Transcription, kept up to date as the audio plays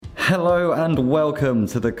Hello and welcome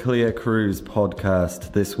to the Clear Cruise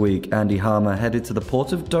podcast. This week, Andy Harmer headed to the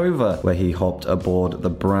port of Dover, where he hopped aboard the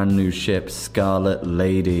brand new ship Scarlet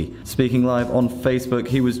Lady. Speaking live on Facebook,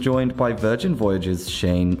 he was joined by Virgin Voyages'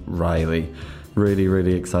 Shane Riley.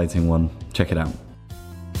 Really exciting one. Check it out.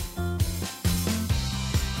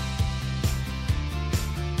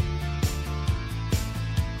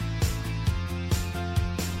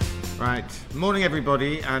 Right, morning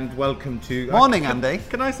everybody, and welcome to... Morning, Andy.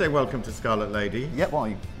 Can I say welcome to Scarlet Lady? Yeah,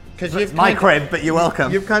 well, Because it's my crib, but you're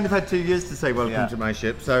welcome. You've kind of had 2 years to say welcome Yeah. to my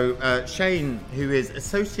ship. So Shane, who is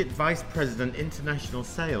Associate Vice President International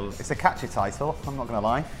Sales, It's a catchy title, I'm not going to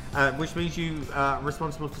lie. which means you are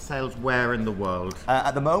responsible for sales where in the world?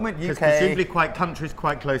 At the moment, Because UK... presumably countries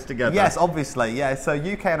quite close together. Yes, obviously, yeah. So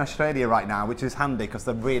UK and Australia right now, which is handy because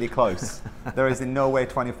they're really close. There is in no way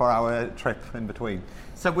 24-hour trip in between.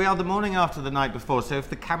 So we are the morning after the night before, so if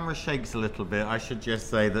the camera shakes a little bit, I should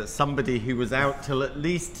just say that somebody who was out till at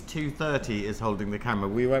least 2:30 is holding the camera.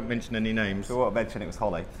 We won't mention any names. So what I mentioned, it was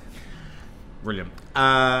Holly. Brilliant.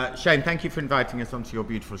 Shane, thank you for inviting us onto your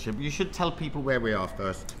beautiful ship. You should tell people where we are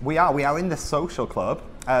first. We are in the social club.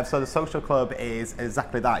 So the social club is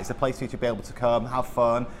exactly that. It's a place for you to be able to come, have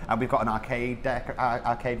fun, and we've got an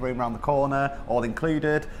arcade room around the corner, all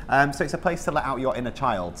included. So it's a place to let out your inner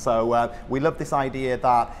child. So we love this idea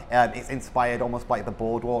that it's inspired almost like the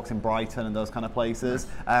boardwalks in Brighton and those kind of places.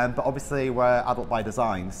 But obviously we're adult by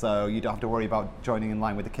design, so you don't have to worry about joining in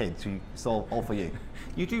line with the kids. It's all for you.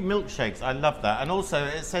 You do milkshakes, I love that. And also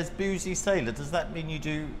it says Boozy Sailor. Does that mean you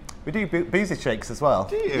do... We do boozy shakes as well.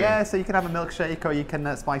 Do you? Yeah, so you can have a milkshake or you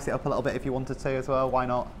can spice it up a little bit if you wanted to as well. Why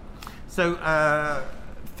not? So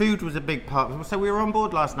food was a big part. So we were on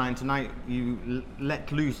board last night, and tonight you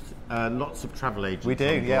let loose lots of travel agents. We do,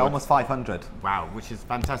 on yeah, board. almost 500. Wow, which is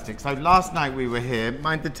fantastic. So last night we were here,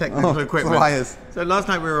 mind the technical equipment. Liars. So last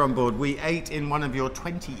night we were on board, we ate in one of your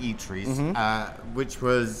 20 eateries, which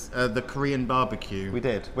was the Korean barbecue. We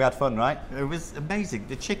did. We had fun, right? It was amazing.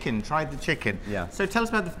 The chicken, tried the chicken. Yeah. So tell us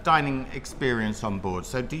about the dining experience on board.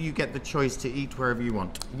 So do you get the choice to eat wherever you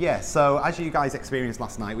want? Yeah, so as you guys experienced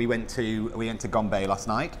last night, we went to Gombe last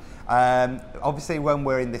night. Obviously, when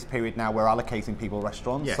we're in this period now, we're allocating people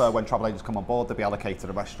restaurants. Yes. So when travel agents come on board, they'll be allocated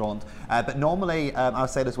a restaurant. But normally, our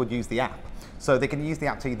sailors would use the app. So they can use the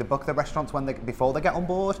app to either book the restaurants before they get on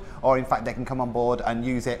board, or in fact they can come on board and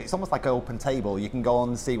use it. It's almost like an open table. You can go on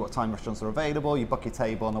and see what time restaurants are available, you book your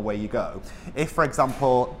table and away you go. If, for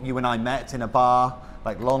example, you and I met in a bar,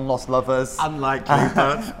 like long lost lovers. Unlikely,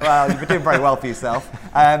 but... Well, you've been doing very well for yourself.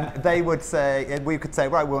 We could say,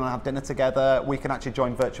 right, we want to have dinner together. We can actually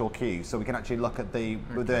join virtual queues. So we can actually look at the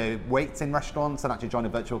waits in restaurants and actually join a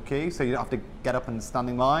virtual queue. So you don't have to get up and stand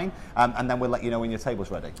in line. And then we'll let you know when your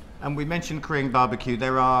table's ready. And we mentioned Korean barbecue.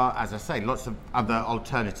 There are, as I say, lots of other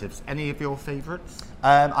alternatives. Any of your favourites?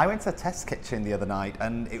 I went to Test Kitchen the other night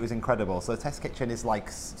and it was incredible. So Test Kitchen is like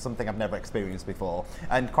something I've never experienced before.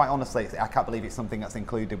 And quite honestly, I can't believe it's something that's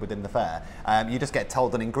included within the fare. You just get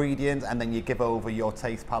told an ingredient and then you give over your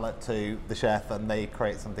taste palette to the chef and they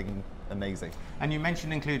create something amazing. And you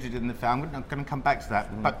mentioned included in the fare. I'm going to come back to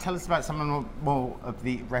that. But tell us about some more of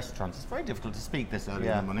the restaurants. It's very difficult to speak this early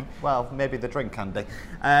in the morning. Well, maybe the drink, Andy.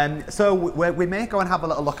 So we may go and have a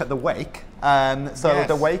little look at the Wake. Yes.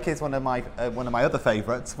 The Wake is one of my other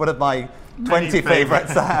favourites. One of my 20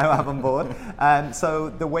 favourites that I have on board. So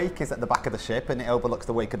the Wake is at the back of the ship and it overlooks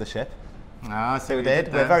the wake of the ship. So we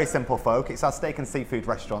did. We're very simple folk. It's our steak and seafood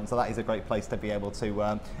restaurant, so that is a great place to be able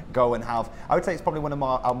to go and have. I would say it's probably one of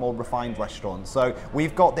our more refined restaurants. So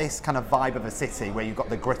we've got this kind of vibe of a city where you've got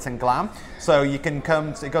the grit and glam. So you can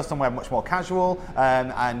go somewhere much more casual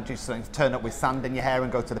and just sort of turn up with sand in your hair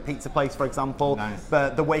and go to the pizza place, for example. Nice.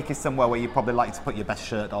 But the Wake is somewhere where you probably like to put your best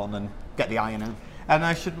shirt on and get the iron in. And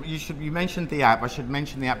you mentioned the app. I should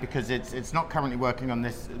mention the app because it's not currently working on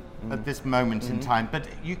this at this moment in time, but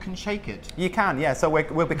you can shake it. You can, yeah. So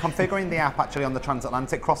we'll be configuring the app actually on the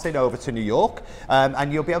transatlantic crossing over to New York,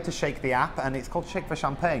 and you'll be able to shake the app, and it's called Shake for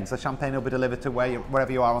Champagne. So champagne will be delivered to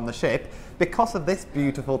wherever you are on the ship because of this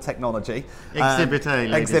beautiful technology. Exhibit A,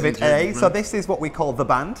 ladies Exhibit and A. gentlemen. So this is what we call the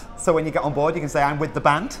band. So when you get on board, you can say, "I'm with the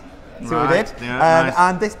band." See what we Right, did? yeah, nice.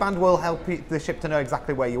 And this band will help the ship to know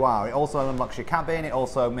exactly where you are. It also unlocks your cabin. It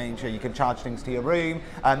also means you can charge things to your room.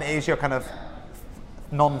 It is your kind of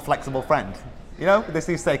non-flexible friend. You know, this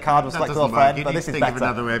used to say card was That flexible doesn't work. friend, You but need this to is think better. of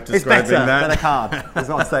another way of It's describing better that. than a card, is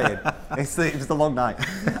what I'm saying. It's just a long night.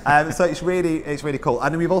 So it's really cool.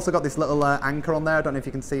 And we've also got this little anchor on there. I don't know if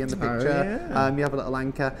you can see in the picture. Yeah. You have a little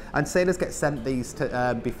anchor. And sailors get sent these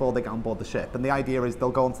before they get on board the ship. And the idea is they'll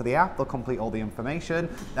go onto the app, they'll complete all the information,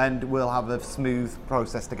 and we'll have a smooth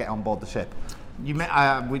process to get on board the ship.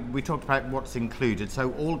 We talked about what's included.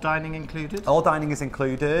 So all dining included? All dining is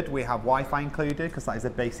included. We have Wi-Fi included because that is a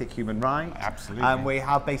basic human right. Absolutely. And we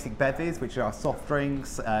have basic bevies, which are soft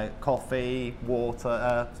drinks, coffee,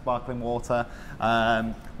 water, sparkling water.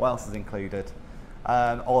 What else is included?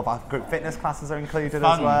 All of our group fitness classes are included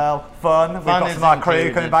as well. Fun. We've got some of our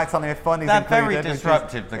crew coming back telling me fun is included. They're very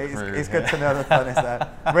disruptive, the crew. It's good to know the fun is there.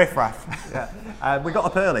 Riff raff. Yeah. We got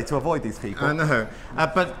up early to avoid these people. I know.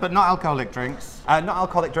 But not alcoholic drinks. Not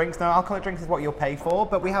alcoholic drinks. No, alcoholic drinks is what you'll pay for,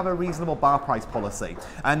 but we have a reasonable bar price policy.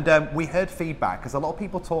 And we heard feedback because a lot of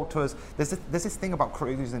people talk to us. There's this thing about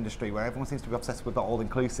cruise industry where everyone seems to be obsessed with the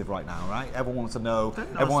all-inclusive right now, right? Everyone wants to know.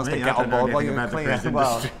 Everyone wants to get on board. Well, you're clear.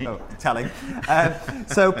 Well, telling.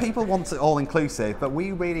 So people want it all-inclusive, but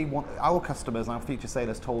we really want our customers and our future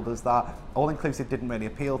sailors told us that all-inclusive didn't really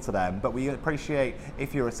appeal to them. But we appreciate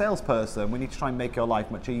if you're a salesperson, we need to try and make your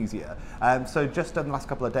life much easier. So just in the last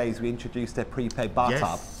couple of days, we introduced a prepaid bar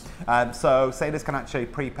tab. So sailors can actually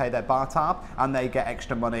prepay their bar tab and they get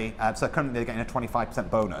extra money. So currently they're getting a 25%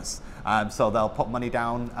 bonus. So they'll put money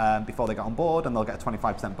down before they get on board and they'll get a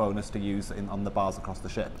 25% bonus to use on the bars across the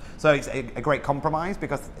ship. So it's a great compromise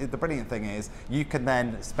because the brilliant thing is you can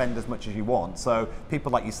then spend as much as you want. So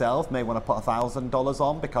people like yourself may want to put $1,000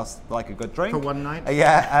 on because they like a good drink. For one night?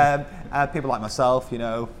 People like myself, you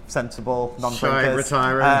know, sensible, non-drinkers.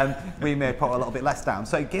 Shy, retiring. We may put a little bit less down.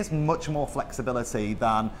 So it gives much more flexibility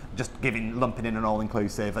than just lumping in an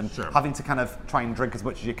all-inclusive and having to kind of try and drink as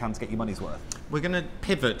much as you can to get your money's worth. We're going to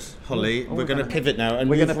pivot, Holly. We're going to pivot now and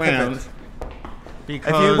move round.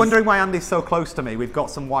 Because if you're wondering why Andy's so close to me, we've got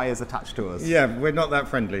some wires attached to us. Yeah, we're not that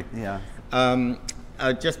friendly. Yeah.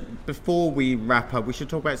 Just before we wrap up, we should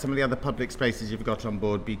talk about some of the other public spaces you've got on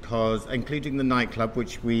board, because including the nightclub,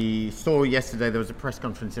 which we saw yesterday, there was a press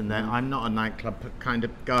conference in there. I'm not a nightclub kind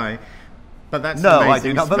of guy. But that's no, amazing I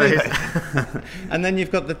do not space. believe it. And then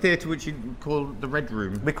you've got the theatre, which you call the Red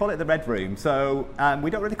Room. We call it the Red Room. So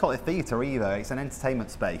we don't really call it theatre either. It's an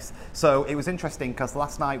entertainment space. So it was interesting because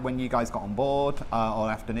last night when you guys got on board,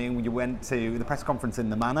 or afternoon, you went to the press conference in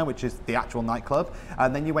the Manor, which is the actual nightclub,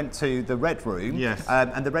 and then you went to the Red Room. Yes.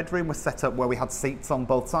 And the Red Room was set up where we had seats on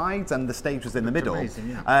both sides and the stage was in the middle. Amazing,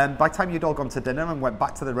 yeah. By the time you'd all gone to dinner and went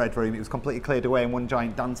back to the Red Room, it was completely cleared away in one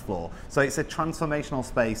giant dance floor. So it's a transformational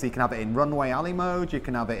space. You can have it in runway alley mode, you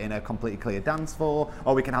can have it in a completely clear dance floor,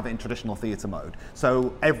 or we can have it in traditional theatre mode.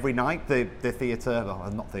 So every night the theatre,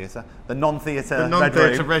 the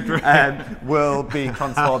non-theatre Red Room will be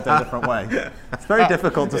transformed in a different way. It's very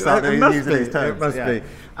difficult to start using these terms. It must be.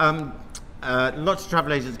 Lots of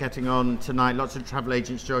travel agents getting on tonight, lots of travel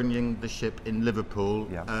agents joining the ship in Liverpool.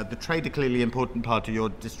 Yeah. The trade are clearly an important part of your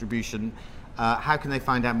distribution. How can they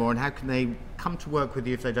find out more, and how can they come to work with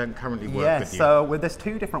you if they don't currently work with you? So there's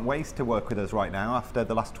two different ways to work with us right now. After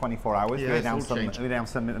the last 24 hours, we announced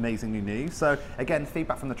some amazing new news. So again,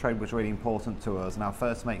 feedback from the trade was really important to us, and our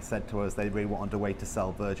first mate said to us they really wanted a way to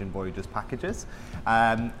sell Virgin Voyages packages.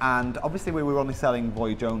 And obviously we were only selling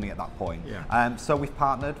Voyage only at that point. Yeah. So we've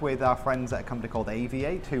partnered with our friends at a company called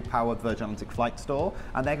Aviate, who powered Virgin Atlantic Flight Store,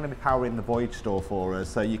 and they're going to be powering the Voyage store for us.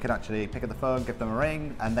 So you can actually pick up the phone, give them a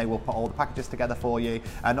ring, and they will put all the packages together for you,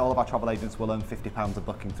 and all of our travel agents will earn £50 a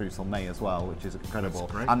booking through till May as well, which is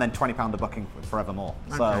incredible. And then £20 a booking forevermore.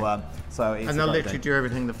 Okay. So it's and they'll literally do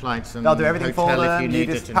everything, the flights and they'll do everything for hotel them. if You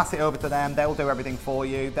just pass it over to them. They'll do everything for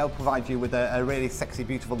you. They'll provide you with a really sexy,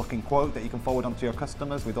 beautiful looking quote that you can forward on to your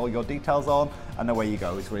customers with all your details on, and away you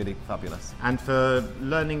go. It's really fabulous. And for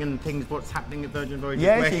learning and things, what's happening at Virgin Voyages,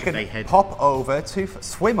 yes, where you should they can head? hop over to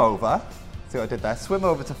swim over. See what I did there? Swim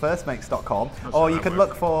over to firstmates.com, or you can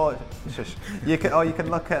look for you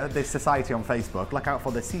can look at the Society on Facebook. Look out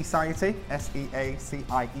for the Seaciety,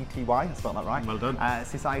 Seaciety. I spelled that right. Well done.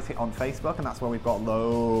 Society on Facebook, and that's where we've got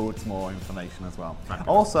loads more information as well. Fabulous.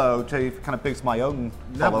 Also, to kind of boost my own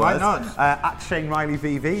followers, why not? at Shane Riley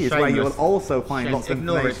VV is where you will also find lots of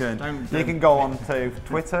information. You can go on to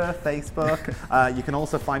Twitter, Facebook. You can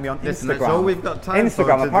also find me on Instagram. That's all we've got time for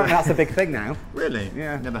Instagram, today. apparently that's a big thing now. Really?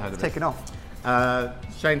 Yeah. Never heard of it's it. taken off.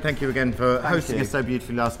 Shane, thank you again for hosting you. us so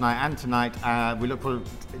beautifully last night and tonight. We look forward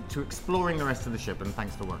to exploring the rest of the ship, and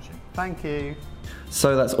thanks for watching. Thank you.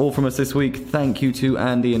 So that's all from us this week. Thank you to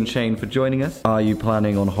Andy and Shane for joining us. Are you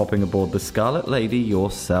planning on hopping aboard the Scarlet Lady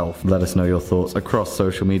yourself? Let us know your thoughts across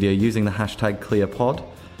social media using the hashtag ClearPod.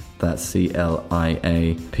 That's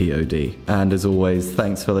CLIAPOD. And as always,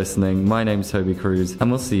 thanks for listening. My name's Toby Cruz,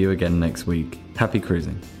 and we'll see you again next week. Happy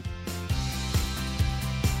cruising.